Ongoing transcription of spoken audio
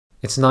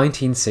It's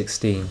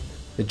 1916.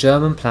 The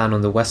German plan on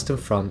the Western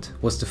Front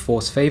was to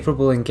force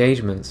favourable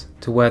engagements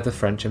to wear the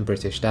French and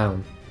British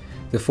down.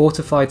 The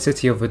fortified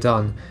city of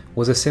Verdun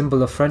was a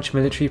symbol of French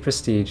military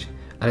prestige,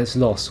 and its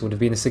loss would have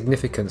been a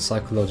significant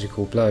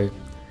psychological blow.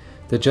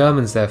 The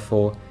Germans,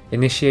 therefore,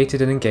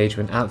 initiated an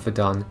engagement at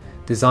Verdun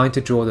designed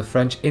to draw the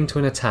French into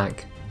an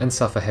attack and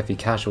suffer heavy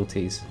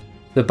casualties.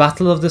 The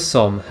Battle of the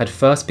Somme had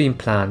first been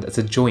planned as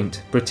a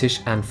joint British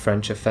and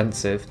French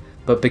offensive,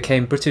 but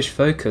became British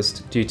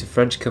focused due to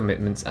French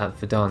commitments at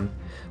Verdun.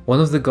 One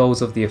of the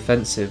goals of the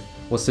offensive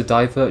was to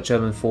divert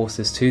German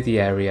forces to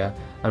the area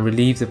and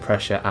relieve the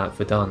pressure at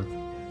Verdun.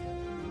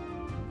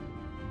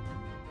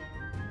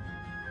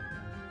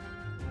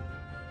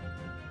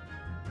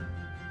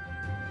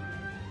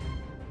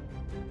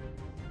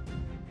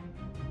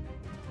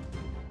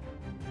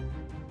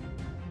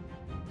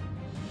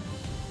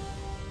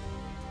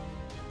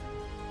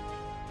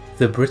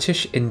 The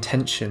British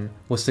intention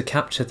was to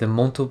capture the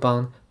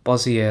Montauban,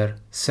 Pozières,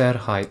 Serre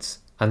heights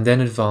and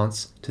then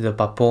advance to the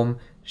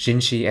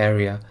Bapaume-Ginchy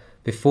area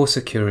before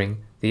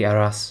securing the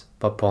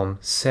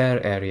Arras-Bapaume-Serre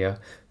area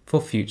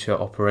for future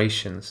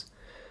operations.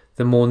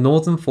 The more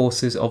northern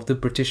forces of the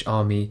British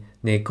Army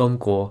near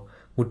Gommecourt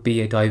would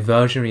be a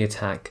diversionary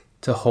attack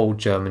to hold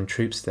German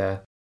troops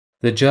there.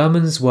 The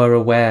Germans were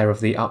aware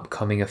of the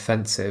upcoming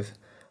offensive.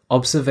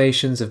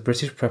 Observations of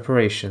British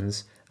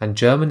preparations and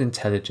German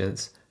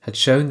intelligence had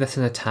shown that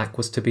an attack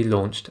was to be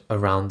launched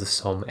around the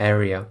Somme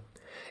area.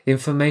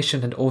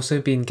 Information had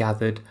also been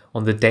gathered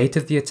on the date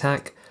of the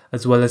attack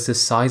as well as the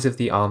size of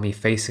the army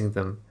facing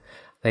them.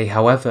 They,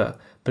 however,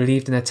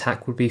 believed an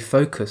attack would be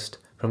focused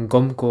from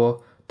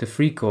Gommecourt to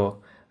Fricourt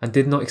and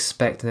did not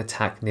expect an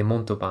attack near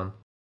Montauban.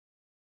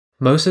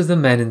 Most of the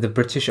men in the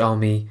British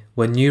Army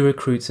were new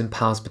recruits in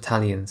PALS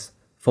battalions,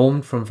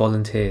 formed from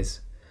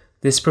volunteers.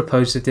 This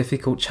proposed a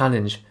difficult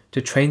challenge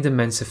to train the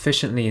men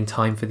sufficiently in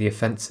time for the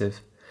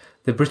offensive.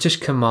 The British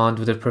command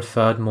would have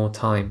preferred more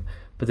time,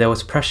 but there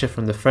was pressure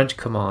from the French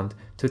command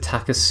to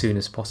attack as soon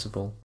as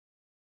possible.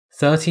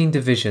 13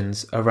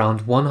 divisions,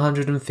 around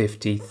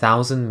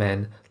 150,000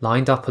 men,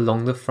 lined up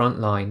along the front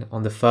line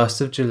on the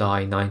 1st of July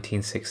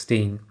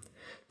 1916.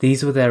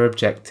 These were their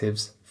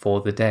objectives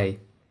for the day.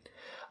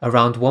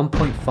 Around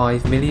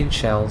 1.5 million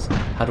shells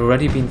had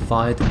already been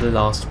fired in the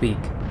last week,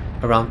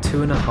 around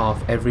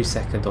 2.5 every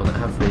second on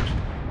average,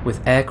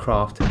 with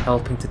aircraft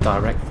helping to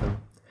direct them.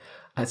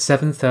 At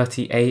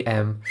 7:30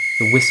 a.m.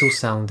 the whistle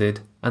sounded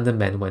and the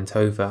men went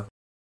over.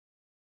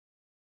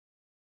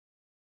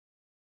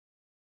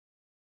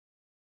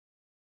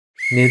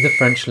 Near the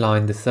French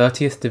line, the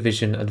 30th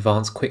Division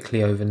advanced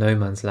quickly over no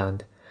man's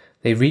land.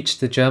 They reached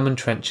the German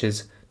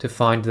trenches to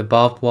find the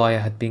barbed wire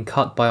had been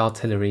cut by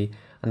artillery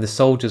and the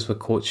soldiers were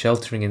caught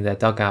sheltering in their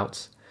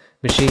dugouts.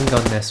 Machine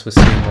gun nests were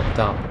soon mopped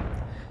up.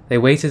 They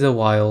waited a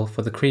while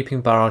for the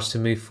creeping barrage to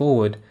move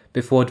forward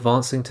before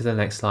advancing to the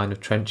next line of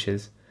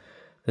trenches.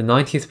 The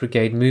 90th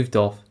Brigade moved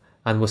off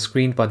and were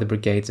screened by the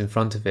brigades in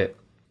front of it.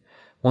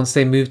 Once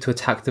they moved to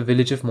attack the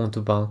village of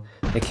Montauban,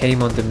 they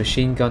came under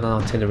machine gun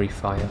and artillery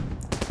fire.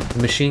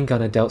 The machine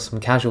gunner dealt some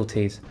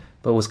casualties,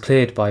 but was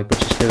cleared by a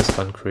British Lewis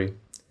gun crew.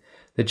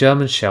 The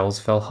German shells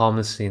fell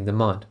harmlessly in the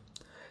mud.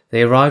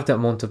 They arrived at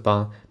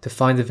Montauban to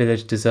find the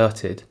village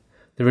deserted.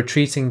 The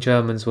retreating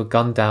Germans were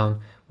gunned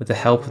down with the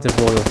help of the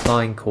Royal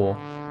Flying Corps,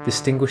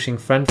 distinguishing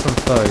friend from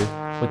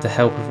foe with the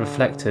help of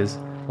reflectors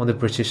on the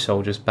British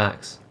soldiers'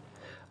 backs.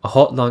 A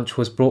hot lunch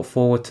was brought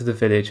forward to the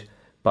village,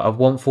 but at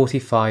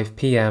 1:45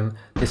 p.m.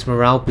 this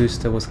morale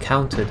booster was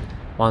countered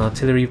by an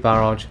artillery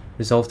barrage,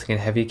 resulting in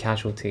heavy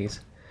casualties.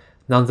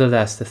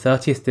 Nonetheless, the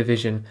 30th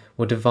Division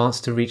would advance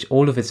to reach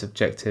all of its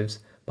objectives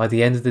by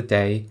the end of the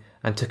day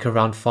and took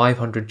around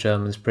 500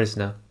 Germans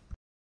prisoner.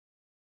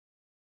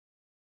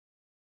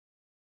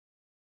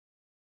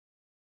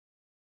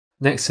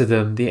 Next to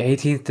them, the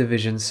 18th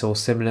Division saw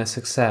similar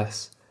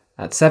success.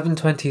 At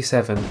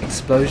 7:27,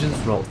 explosions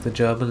rocked the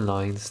German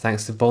lines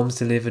thanks to bombs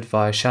delivered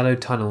via shallow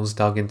tunnels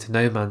dug into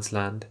no man's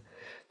land.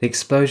 The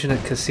explosion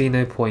at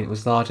Casino Point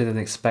was larger than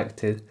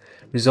expected,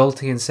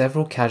 resulting in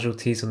several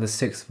casualties on the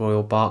 6th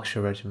Royal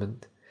Berkshire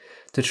Regiment.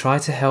 To try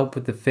to help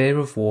with the fear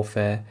of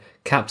warfare,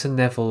 Captain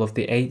Neville of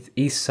the 8th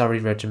East Surrey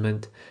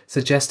Regiment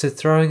suggested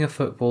throwing a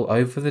football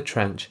over the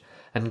trench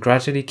and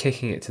gradually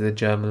kicking it to the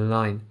German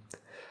line.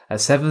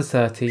 At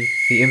 7:30,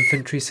 the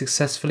infantry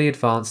successfully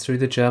advanced through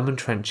the German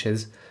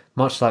trenches,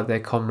 much like their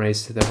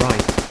comrades to the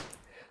right.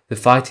 The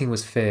fighting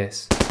was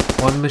fierce.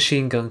 One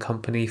machine gun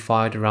company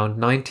fired around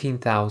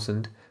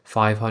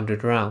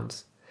 19,500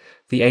 rounds.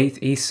 The 8th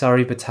East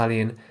Surrey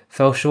Battalion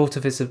fell short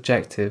of its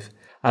objective,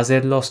 as they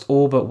had lost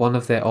all but one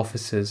of their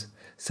officers,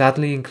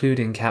 sadly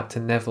including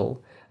Captain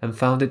Neville, and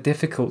found it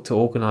difficult to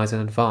organise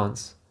an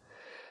advance.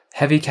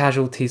 Heavy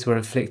casualties were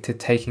inflicted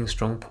taking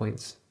strong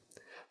points.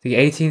 The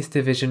 18th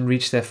Division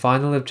reached their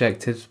final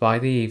objectives by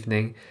the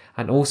evening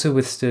and also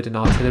withstood an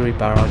artillery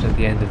barrage at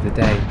the end of the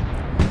day.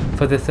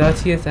 For the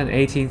 30th and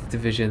 18th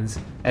Divisions,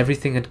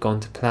 everything had gone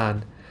to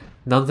plan.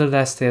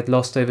 Nonetheless, they had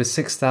lost over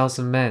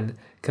 6,000 men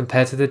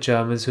compared to the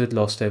Germans who had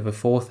lost over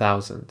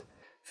 4,000.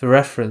 For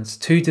reference,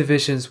 2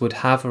 divisions would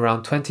have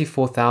around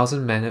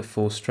 24,000 men at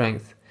full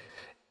strength.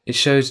 It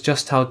shows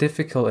just how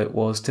difficult it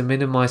was to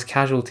minimize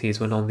casualties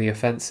when on the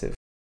offensive.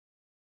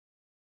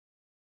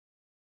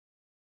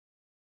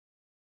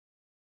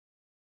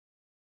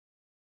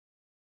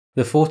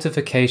 The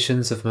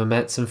fortifications of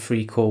Mametz and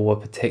Fricourt were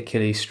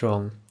particularly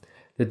strong.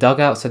 The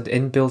dugouts had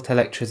inbuilt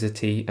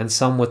electricity and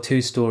some were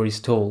 2 stories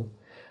tall.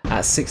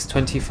 At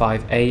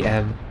 6:25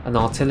 am, an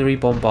artillery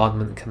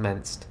bombardment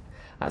commenced.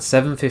 At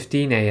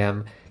 7:15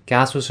 am,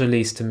 gas was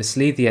released to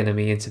mislead the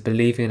enemy into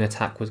believing an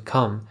attack would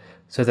come,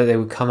 so that they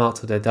would come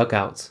out of their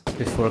dugouts,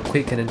 before a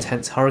quick and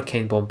intense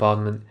hurricane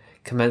bombardment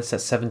commenced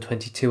at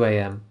 7:22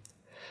 am.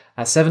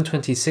 At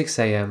 7:26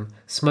 am,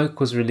 smoke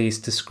was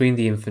released to screen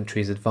the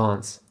infantry's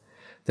advance.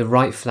 The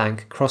right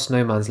flank crossed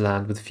no man's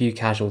land with few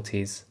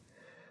casualties.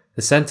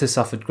 The centre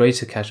suffered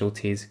greater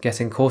casualties,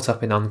 getting caught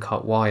up in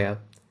uncut wire.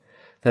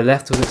 The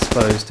left was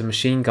exposed to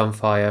machine gun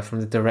fire from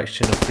the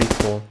direction of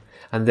Fricourt,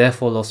 and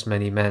therefore lost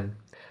many men.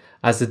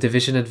 As the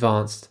division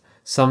advanced,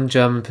 some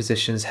German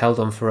positions held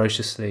on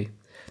ferociously.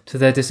 To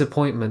their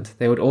disappointment,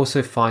 they would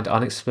also find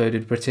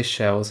unexploded British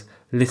shells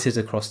littered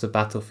across the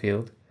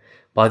battlefield.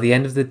 By the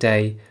end of the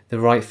day,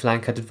 the right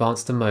flank had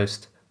advanced the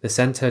most, the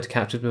centre had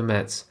captured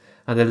Mametz,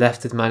 and the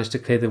left had managed to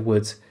clear the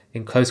woods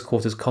in close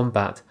quarters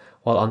combat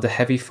while under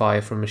heavy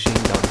fire from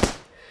machine guns.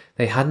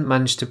 They hadn't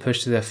managed to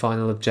push to their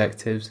final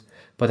objectives,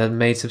 but had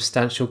made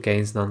substantial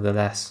gains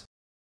nonetheless.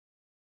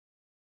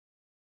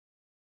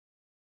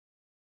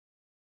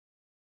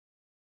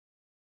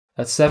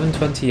 At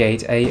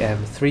 7:28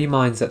 am, 3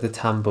 mines at the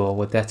tambour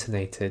were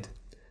detonated.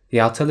 The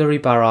artillery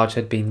barrage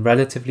had been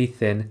relatively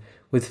thin,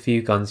 with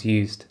few guns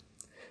used.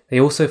 They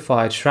also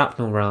fired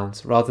shrapnel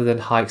rounds rather than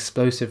high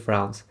explosive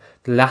rounds,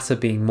 the latter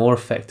being more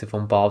effective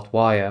on barbed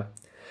wire.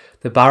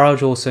 The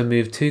barrage also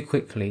moved too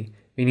quickly,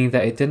 meaning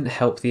that it didn't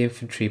help the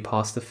infantry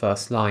past the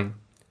first line.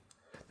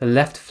 The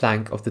left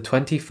flank of the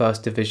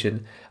 21st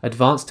Division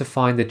advanced to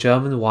find the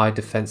German wire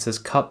defences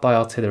cut by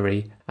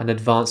artillery and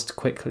advanced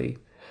quickly.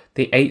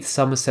 The 8th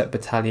Somerset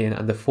Battalion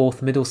and the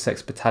 4th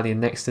Middlesex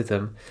Battalion next to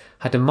them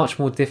had a much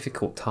more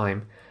difficult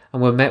time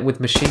and were met with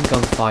machine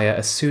gun fire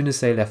as soon as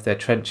they left their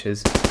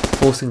trenches,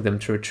 forcing them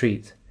to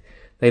retreat.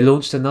 They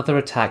launched another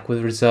attack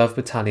with reserve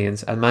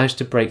battalions and managed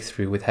to break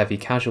through with heavy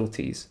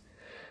casualties.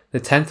 The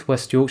 10th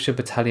West Yorkshire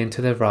Battalion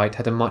to their right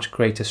had a much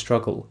greater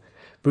struggle.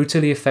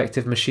 Brutally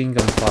effective machine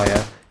gun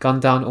fire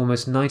gunned down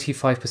almost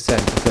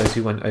 95% of those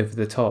who went over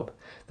the top,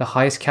 the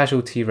highest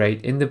casualty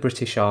rate in the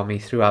British Army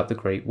throughout the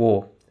Great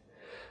War.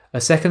 A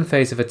second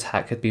phase of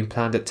attack had been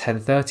planned at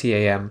 10:30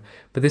 am,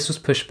 but this was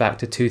pushed back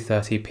to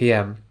 2:30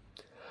 pm.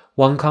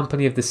 One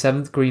company of the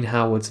 7th Green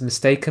Howards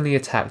mistakenly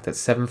attacked at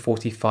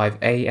 7:45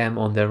 am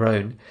on their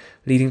own,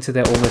 leading to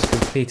their almost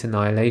complete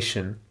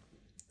annihilation.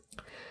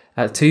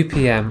 At 2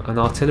 pm, an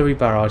artillery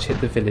barrage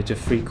hit the village of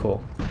Fricourt.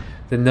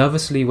 The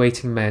nervously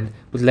waiting men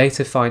would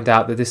later find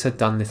out that this had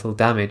done little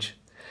damage.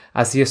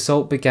 As the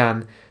assault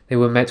began, they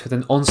were met with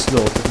an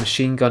onslaught of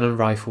machine gun and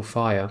rifle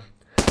fire.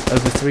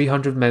 Over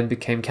 300 men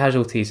became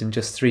casualties in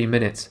just 3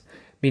 minutes,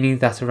 meaning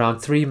that around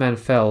 3 men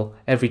fell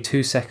every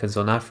 2 seconds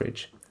on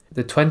average.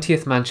 The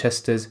 20th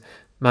Manchesters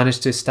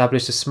managed to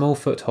establish a small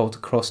foothold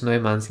across no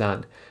man's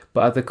land,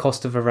 but at the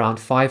cost of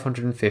around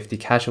 550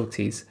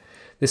 casualties.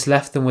 This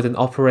left them with an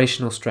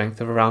operational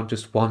strength of around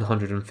just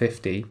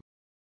 150.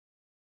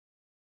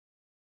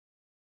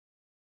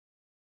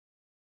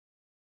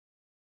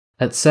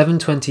 At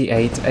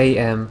 7:28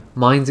 am,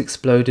 mines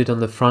exploded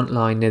on the front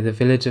line near the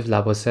village of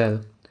La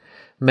Boisselle.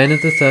 Men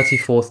of the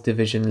 34th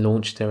Division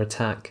launched their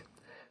attack.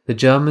 The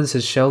Germans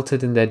had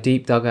sheltered in their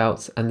deep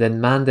dugouts and then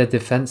manned their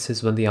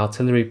defences when the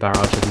artillery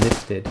barrage had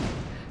lifted.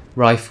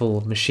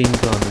 Rifle, machine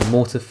gun and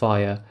mortar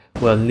fire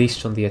were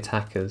unleashed on the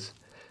attackers.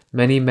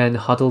 Many men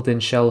huddled in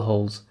shell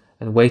holes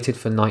and waited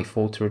for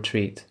nightfall to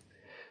retreat.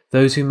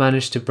 Those who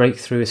managed to break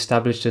through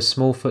established a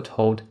small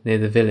foothold near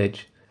the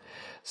village.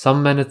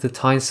 Some men of the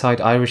Tyneside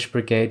Irish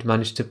Brigade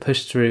managed to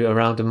push through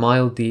around a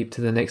mile deep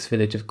to the next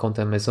village of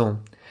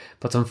Contalmaison,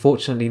 but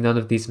unfortunately none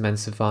of these men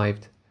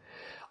survived.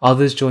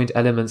 Others joined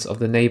elements of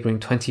the neighbouring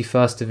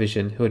 21st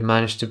Division who had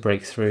managed to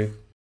break through.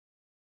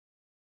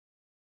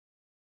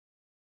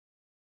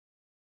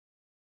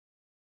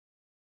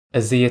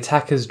 As the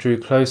attackers drew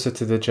closer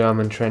to the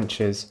German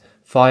trenches,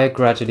 fire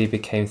gradually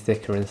became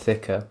thicker and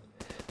thicker.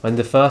 When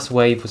the first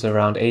wave was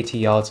around 80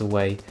 yards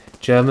away,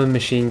 German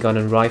machine gun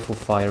and rifle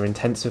fire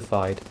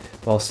intensified,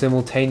 while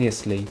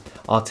simultaneously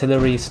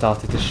artillery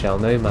started to shell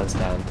no man's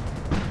land.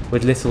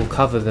 With little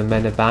cover, the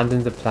men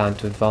abandoned the plan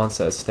to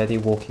advance at a steady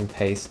walking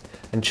pace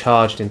and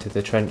charged into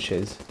the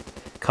trenches.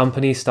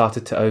 Companies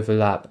started to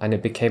overlap and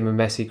it became a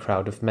messy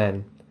crowd of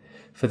men.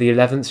 For the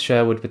 11th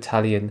Sherwood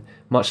Battalion,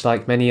 much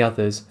like many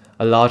others,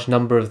 a large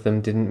number of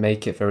them didn't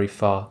make it very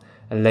far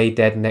and lay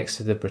dead next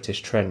to the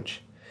British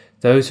trench.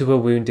 Those who were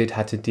wounded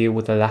had to deal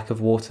with the lack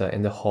of water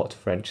in the hot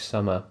French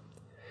summer.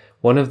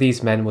 One of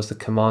these men was the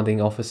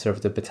commanding officer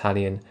of the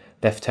battalion,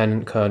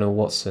 Lieutenant Colonel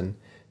Watson,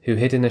 who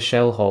hid in a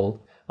shell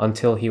hole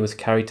until he was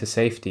carried to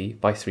safety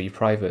by 3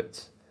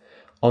 privates.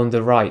 On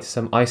the right,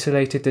 some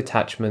isolated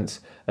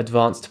detachments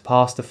advanced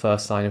past the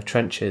first line of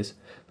trenches,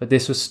 but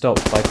this was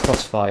stopped by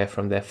crossfire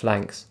from their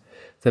flanks.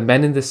 The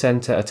men in the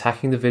centre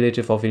attacking the village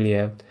of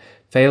Auvilliers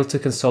failed to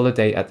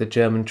consolidate at the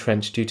German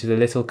trench due to the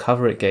little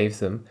cover it gave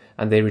them,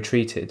 and they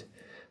retreated.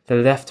 The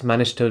left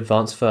managed to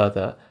advance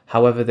further,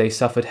 however they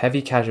suffered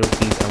heavy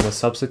casualties and were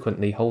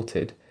subsequently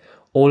halted.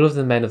 All of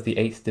the men of the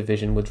 8th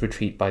Division would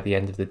retreat by the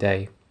end of the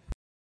day.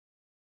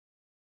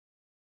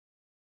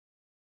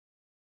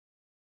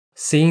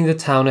 Seeing the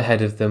town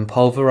ahead of them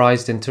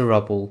pulverized into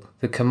rubble,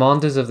 the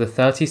commanders of the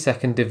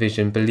 32nd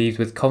Division believed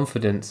with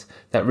confidence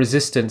that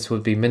resistance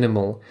would be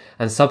minimal,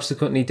 and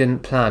subsequently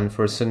didn't plan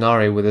for a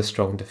scenario with a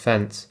strong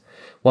defence.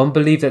 One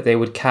believed that they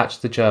would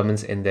catch the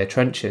Germans in their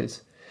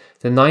trenches.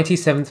 The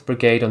 97th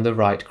Brigade on the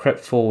right crept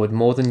forward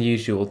more than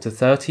usual to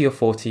 30 or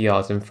 40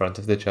 yards in front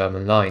of the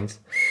German lines.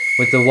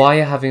 With the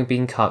wire having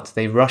been cut,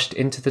 they rushed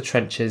into the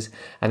trenches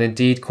and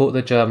indeed caught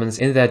the Germans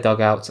in their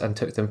dugouts and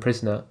took them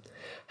prisoner.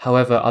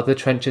 However, other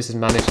trenches had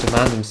managed to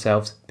man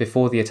themselves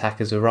before the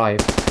attackers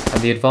arrived,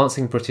 and the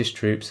advancing British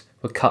troops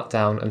were cut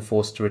down and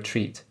forced to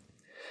retreat.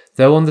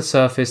 Though on the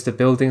surface the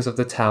buildings of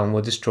the town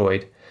were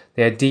destroyed,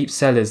 they had deep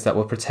cellars that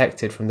were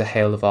protected from the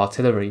hail of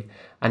artillery,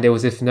 and it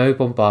was as if no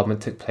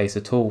bombardment took place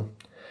at all.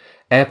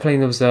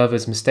 Airplane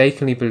observers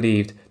mistakenly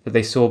believed that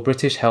they saw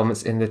British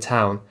helmets in the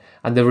town,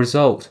 and the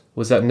result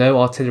was that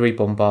no artillery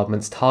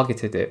bombardments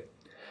targeted it.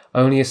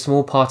 Only a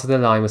small part of the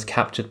line was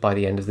captured by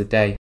the end of the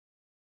day.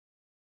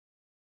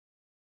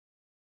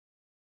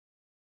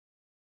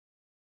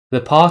 The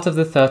part of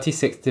the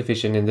 36th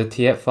Division in the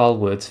Thiepval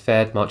Woods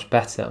fared much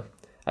better.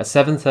 At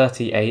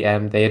 7:30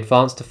 am they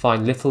advanced to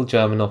find little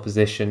German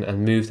opposition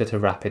and moved at a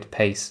rapid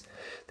pace.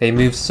 They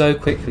moved so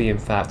quickly, in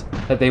fact,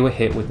 that they were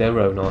hit with their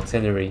own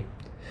artillery.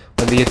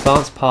 When the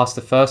advance passed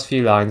the first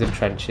few lines of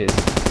trenches,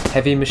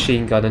 heavy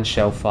machine gun and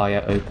shell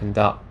fire opened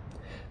up.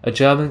 A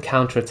German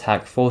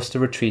counterattack forced a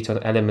retreat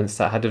on elements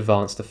that had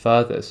advanced the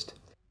furthest.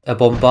 A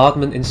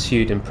bombardment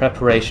ensued in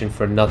preparation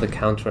for another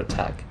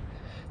counterattack.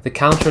 The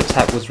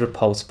counterattack was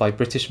repulsed by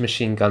British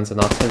machine guns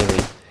and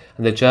artillery,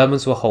 and the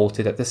Germans were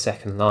halted at the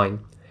second line.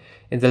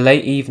 In the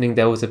late evening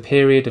there was a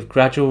period of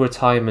gradual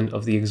retirement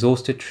of the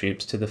exhausted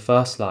troops to the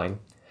first line.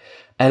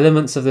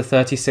 Elements of the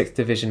 36th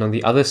Division on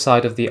the other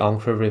side of the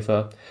Ancre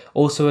River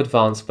also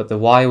advanced, but the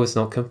wire was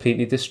not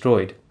completely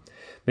destroyed.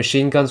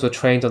 Machine guns were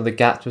trained on the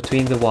gaps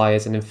between the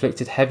wires and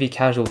inflicted heavy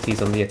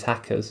casualties on the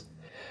attackers.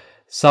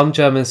 Some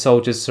German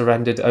soldiers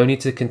surrendered only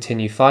to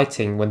continue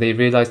fighting when they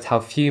realised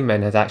how few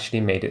men had actually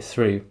made it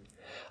through.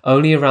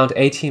 Only around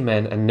 80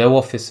 men and no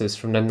officers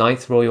from the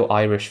 9th Royal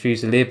Irish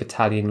Fusilier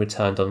Battalion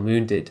returned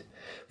unwounded.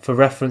 For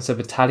reference, a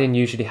battalion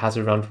usually has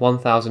around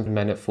 1,000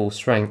 men at full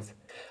strength.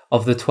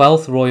 Of the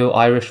 12th Royal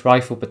Irish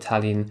Rifle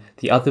Battalion,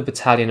 the other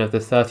battalion of the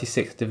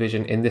 36th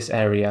Division in this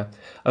area,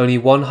 only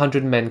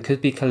 100 men could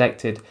be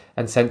collected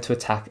and sent to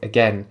attack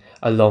again,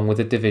 along with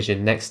the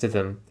division next to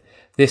them.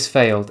 This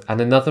failed, and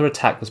another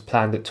attack was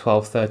planned at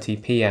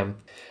 12:30 p.m.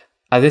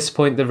 At this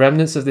point, the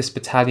remnants of this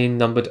battalion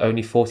numbered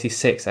only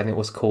 46 and it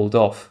was called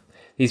off.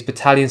 These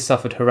battalions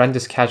suffered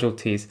horrendous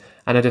casualties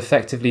and had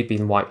effectively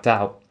been wiped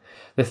out.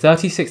 The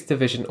 36th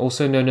Division,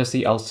 also known as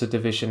the Ulster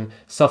Division,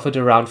 suffered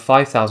around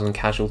 5,000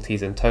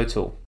 casualties in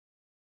total.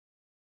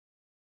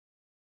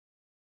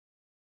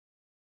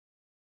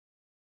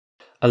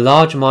 A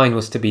large mine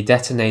was to be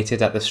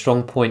detonated at the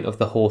strong point of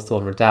the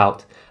Hawthorn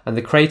Redoubt, and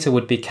the crater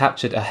would be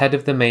captured ahead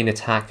of the main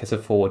attack as a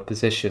forward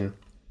position.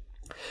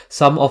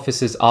 Some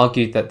officers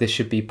argued that this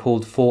should be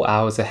pulled 4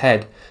 hours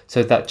ahead,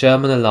 so that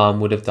German alarm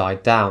would have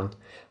died down.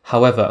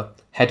 However,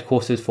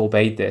 headquarters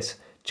forbade this,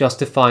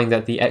 justifying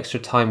that the extra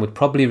time would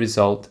probably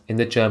result in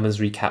the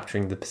Germans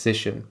recapturing the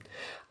position.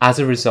 As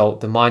a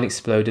result, the mine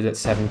exploded at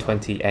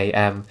 7:20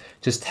 am,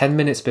 just 10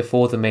 minutes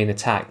before the main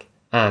attack,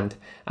 and,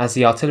 as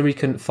the artillery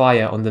couldn't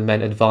fire on the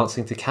men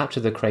advancing to capture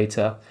the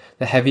crater,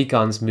 the heavy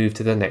guns moved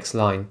to the next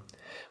line.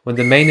 When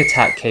the main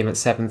attack came at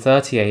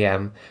 7:30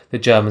 am, the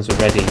Germans were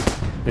ready.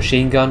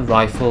 Machine gun,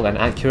 rifle and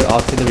accurate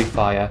artillery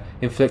fire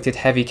inflicted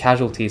heavy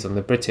casualties on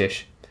the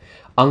British.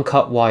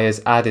 Uncut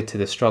wires added to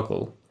the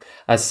struggle.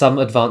 As some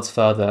advanced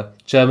further,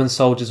 German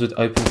soldiers would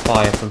open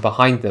fire from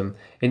behind them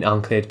in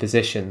uncleared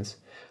positions.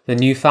 The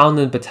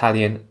Newfoundland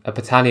Battalion, a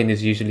battalion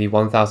is usually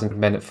 1,000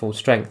 men at full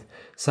strength,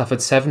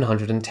 suffered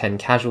 710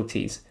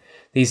 casualties.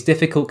 These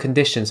difficult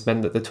conditions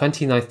meant that the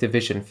 29th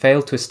Division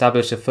failed to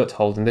establish a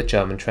foothold in the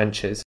German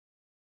trenches.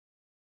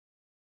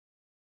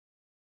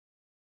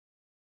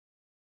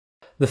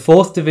 The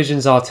 4th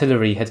Division's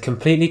artillery had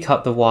completely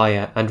cut the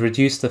wire and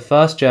reduced the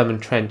first German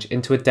trench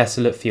into a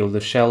desolate field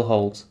of shell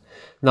holes.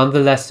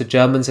 Nonetheless, the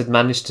Germans had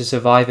managed to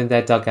survive in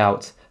their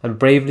dugouts and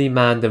bravely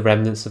manned the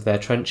remnants of their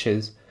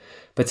trenches.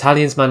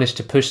 Battalions managed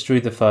to push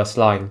through the first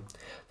line.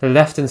 The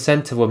left and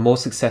centre were more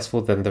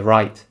successful than the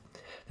right.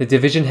 The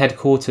division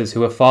headquarters, who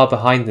were far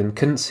behind them,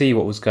 couldn't see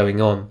what was going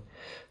on.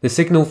 The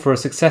signal for a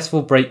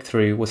successful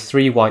breakthrough was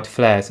 3 white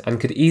flares and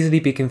could easily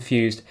be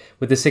confused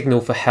with the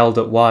signal for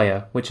held-up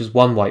wire, which was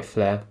 1 white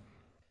flare.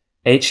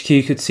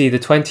 HQ could see the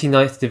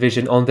 29th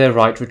Division on their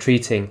right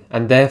retreating,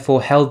 and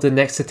therefore held the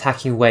next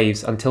attacking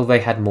waves until they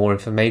had more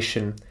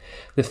information.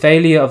 The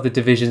failure of the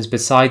divisions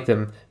beside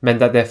them meant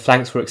that their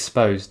flanks were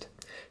exposed.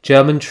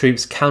 German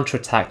troops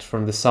counterattacked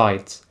from the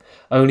sides.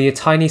 Only a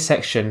tiny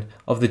section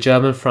of the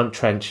German front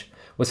trench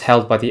was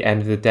held by the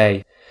end of the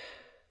day.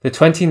 The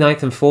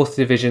 29th and 4th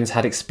Divisions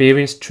had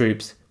experienced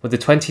troops, with the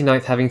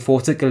 29th having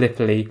fought at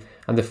Gallipoli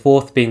and the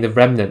 4th being the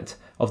remnant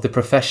of the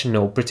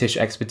professional British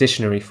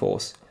Expeditionary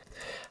Force.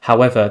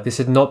 However, this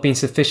had not been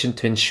sufficient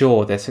to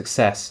ensure their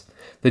success.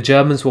 The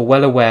Germans were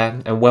well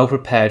aware and well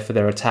prepared for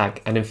their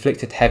attack and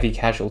inflicted heavy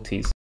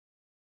casualties.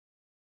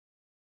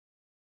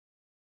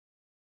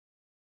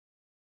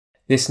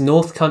 This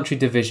North Country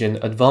Division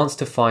advanced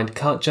to find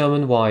cut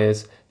German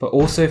wires, but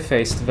also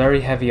faced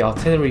very heavy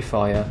artillery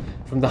fire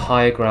from the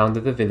higher ground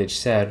of the village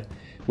Serre,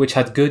 which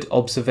had good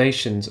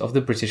observations of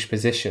the British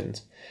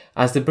positions.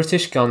 As the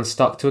British guns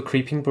stuck to a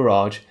creeping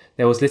barrage,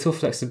 there was little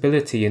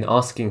flexibility in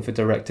asking for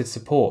directed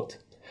support.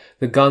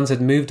 The guns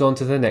had moved on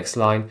to the next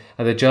line,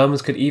 and the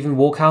Germans could even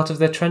walk out of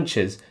their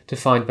trenches to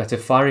find better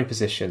firing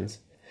positions.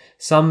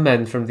 Some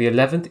men from the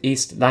 11th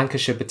East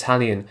Lancashire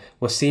Battalion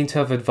were seen to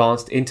have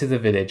advanced into the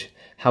village,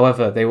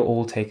 however they were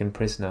all taken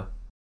prisoner.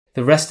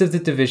 The rest of the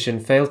division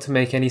failed to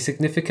make any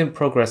significant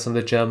progress on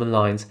the German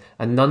lines,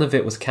 and none of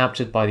it was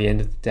captured by the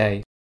end of the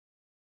day.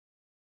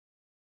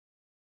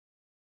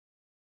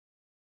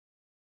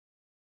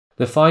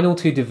 The final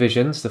two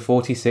divisions, the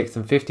 46th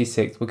and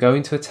 56th, were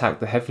going to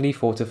attack the heavily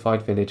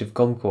fortified village of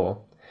Gommecourt.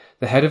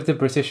 The head of the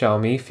British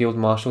Army, Field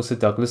Marshal Sir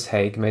Douglas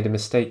Haig, made a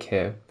mistake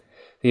here.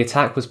 The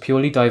attack was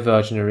purely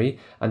diversionary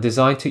and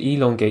designed to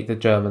elongate the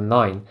German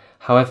line.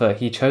 However,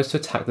 he chose to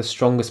attack the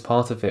strongest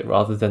part of it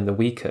rather than the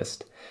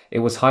weakest. It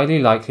was highly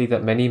likely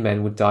that many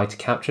men would die to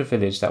capture a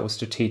village that was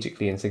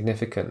strategically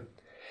insignificant.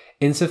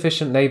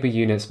 Insufficient labour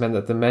units meant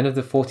that the men of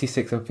the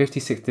 46th and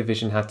 56th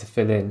Division had to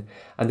fill in,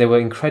 and they were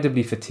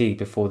incredibly fatigued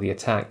before the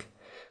attack.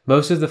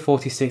 Most of the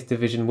 46th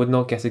Division would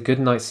not get a good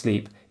night's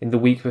sleep in the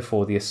week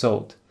before the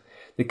assault.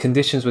 The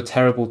conditions were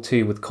terrible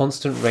too, with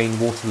constant rain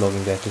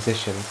waterlogging their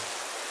positions.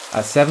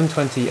 At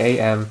 7:20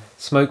 am,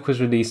 smoke was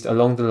released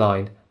along the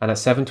line, and at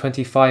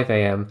 7:25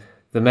 am,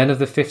 the men of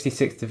the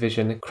 56th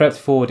Division crept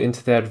forward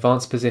into their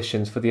advanced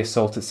positions for the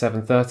assault at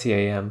 7:30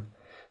 am.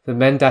 The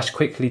men dashed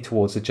quickly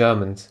towards the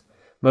Germans.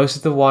 Most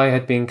of the wire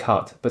had been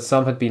cut, but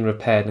some had been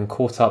repaired and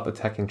caught up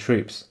attacking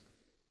troops.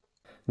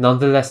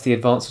 Nonetheless, the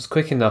advance was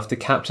quick enough to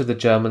capture the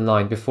German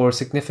line before a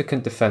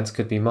significant defence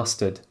could be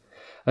mustered.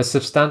 A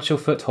substantial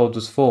foothold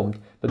was formed,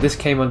 but this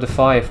came under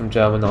fire from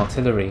German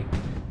artillery.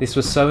 This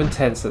was so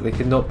intense that they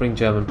could not bring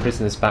German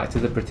prisoners back to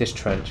the British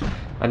trench,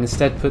 and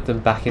instead put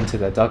them back into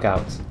their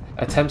dugouts.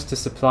 Attempts to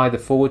supply the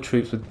forward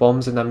troops with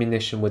bombs and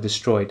ammunition were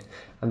destroyed,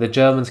 and the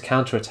Germans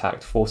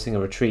counterattacked, forcing a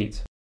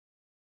retreat.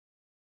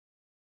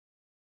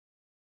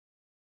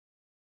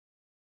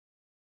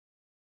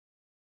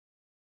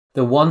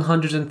 The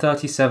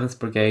 137th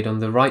Brigade on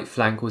the right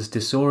flank was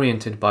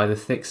disoriented by the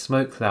thick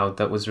smoke cloud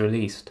that was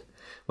released.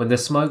 When the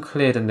smoke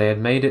cleared and they had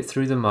made it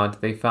through the mud,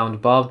 they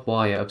found barbed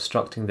wire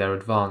obstructing their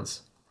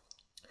advance.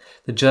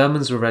 The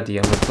Germans were ready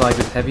and replied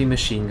with heavy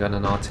machine gun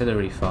and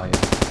artillery fire.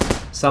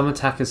 Some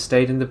attackers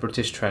stayed in the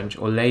British trench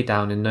or lay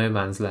down in no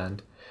man's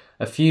land.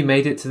 A few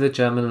made it to the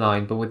German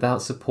line, but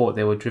without support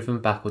they were driven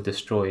back or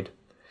destroyed.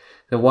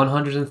 The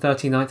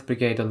 139th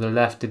Brigade on the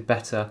left did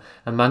better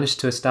and managed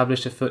to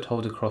establish a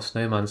foothold across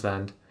no man's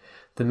land.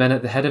 The men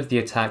at the head of the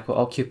attack were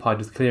occupied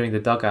with clearing the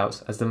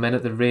dugouts, as the men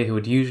at the rear who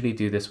would usually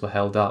do this were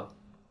held up.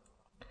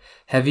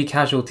 Heavy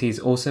casualties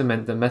also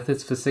meant that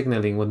methods for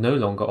signalling were no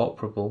longer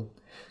operable.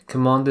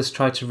 Commanders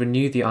tried to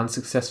renew the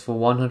unsuccessful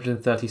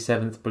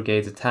 137th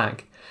Brigade's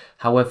attack.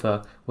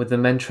 However, with the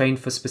men trained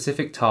for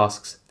specific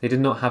tasks, they did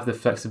not have the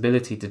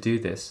flexibility to do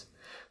this.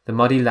 The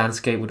muddy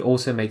landscape would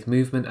also make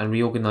movement and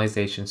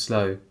reorganisation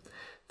slow.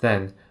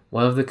 Then,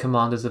 one of the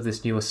commanders of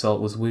this new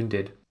assault was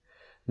wounded.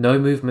 No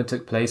movement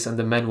took place and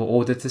the men were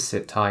ordered to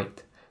sit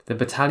tight. The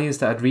battalions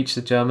that had reached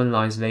the German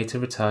lines later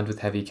returned with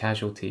heavy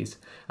casualties,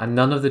 and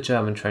none of the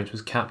German trench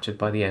was captured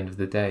by the end of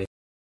the day.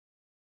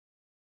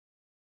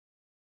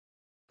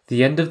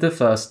 The end of the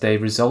first day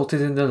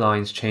resulted in the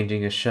lines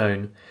changing as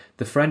shown.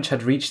 The French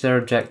had reached their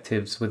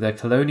objectives, with their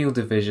colonial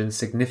division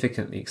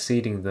significantly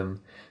exceeding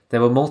them.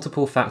 There were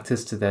multiple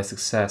factors to their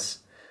success.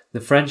 The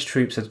French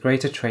troops had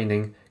greater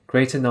training,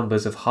 greater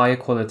numbers of higher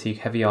quality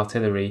heavy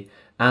artillery,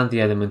 and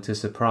the element of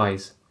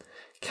surprise.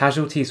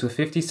 Casualties were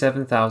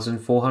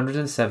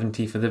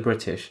 57,470 for the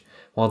British,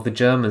 while the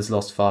Germans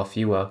lost far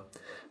fewer.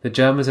 The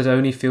Germans had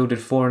only fielded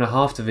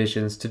 4.5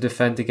 divisions to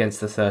defend against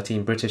the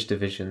 13 British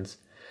divisions.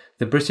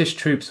 The British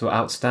troops were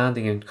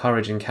outstanding in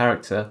courage and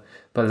character,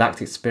 but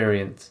lacked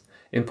experience.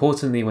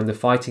 Importantly, when the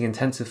fighting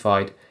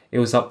intensified, it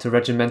was up to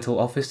regimental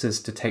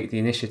officers to take the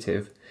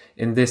initiative.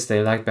 In this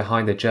they lagged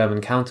behind their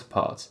German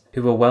counterparts,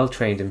 who were well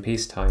trained in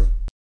peacetime.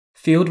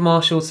 Field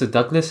Marshal Sir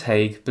Douglas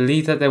Haig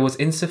believed that there was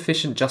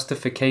insufficient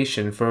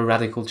justification for a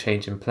radical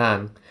change in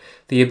plan.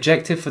 The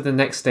objective for the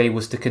next day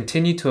was to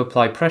continue to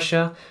apply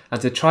pressure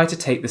and to try to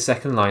take the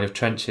second line of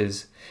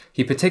trenches.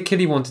 He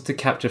particularly wanted to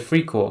capture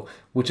Fricourt,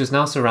 which was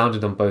now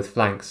surrounded on both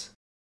flanks.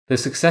 The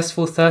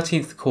successful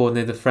 13th Corps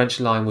near the French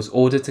line was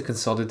ordered to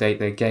consolidate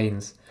their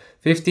gains.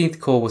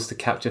 15th Corps was to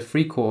capture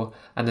Fricourt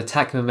and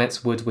attack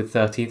Mametz Wood with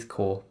 13th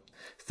Corps.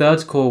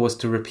 3rd Corps was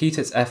to repeat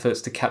its efforts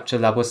to capture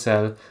La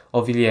Boisselle,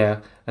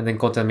 Auvilliers and then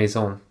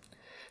Contalmaison.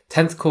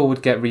 10th Corps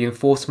would get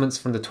reinforcements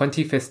from the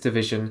 25th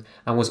Division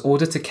and was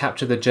ordered to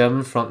capture the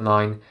German front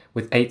line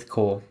with 8th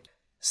Corps.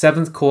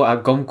 7th Corps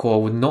at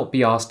Gommecourt would not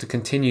be asked to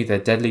continue their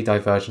deadly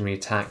diversionary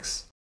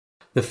attacks.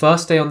 The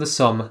first day on the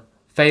Somme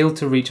failed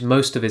to reach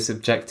most of its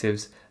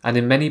objectives and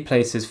in many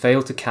places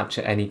failed to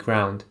capture any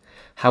ground.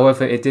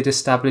 However, it did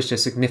establish a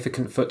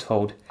significant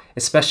foothold,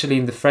 especially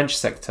in the French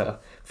sector,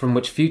 from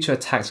which future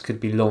attacks could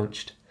be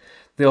launched.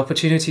 The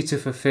opportunity to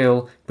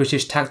fulfill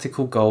British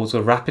tactical goals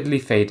were rapidly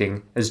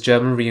fading as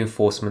German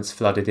reinforcements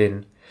flooded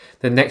in.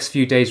 The next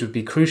few days would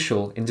be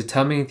crucial in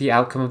determining the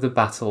outcome of the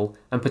battle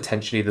and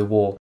potentially the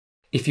war.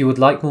 If you would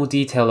like more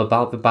detail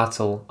about the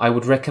battle, I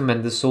would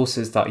recommend the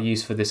sources that I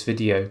used for this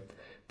video.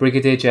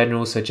 Brigadier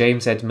General Sir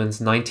James Edmonds'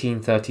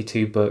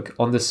 1932 book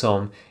On the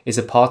Somme is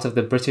a part of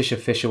the British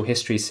Official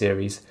History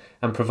series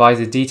and provides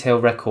a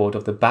detailed record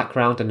of the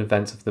background and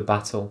events of the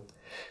battle.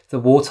 The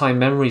Wartime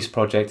Memories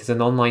Project is an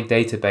online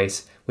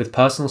database with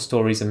personal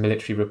stories and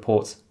military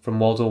reports from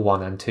World War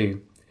I and II.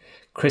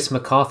 Chris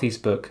McCarthy's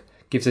book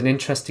gives an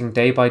interesting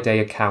day-by-day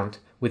account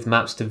with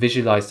maps to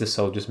visualise the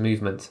soldiers'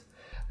 movement.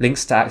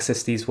 Links to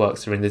access these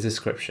works are in the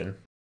description.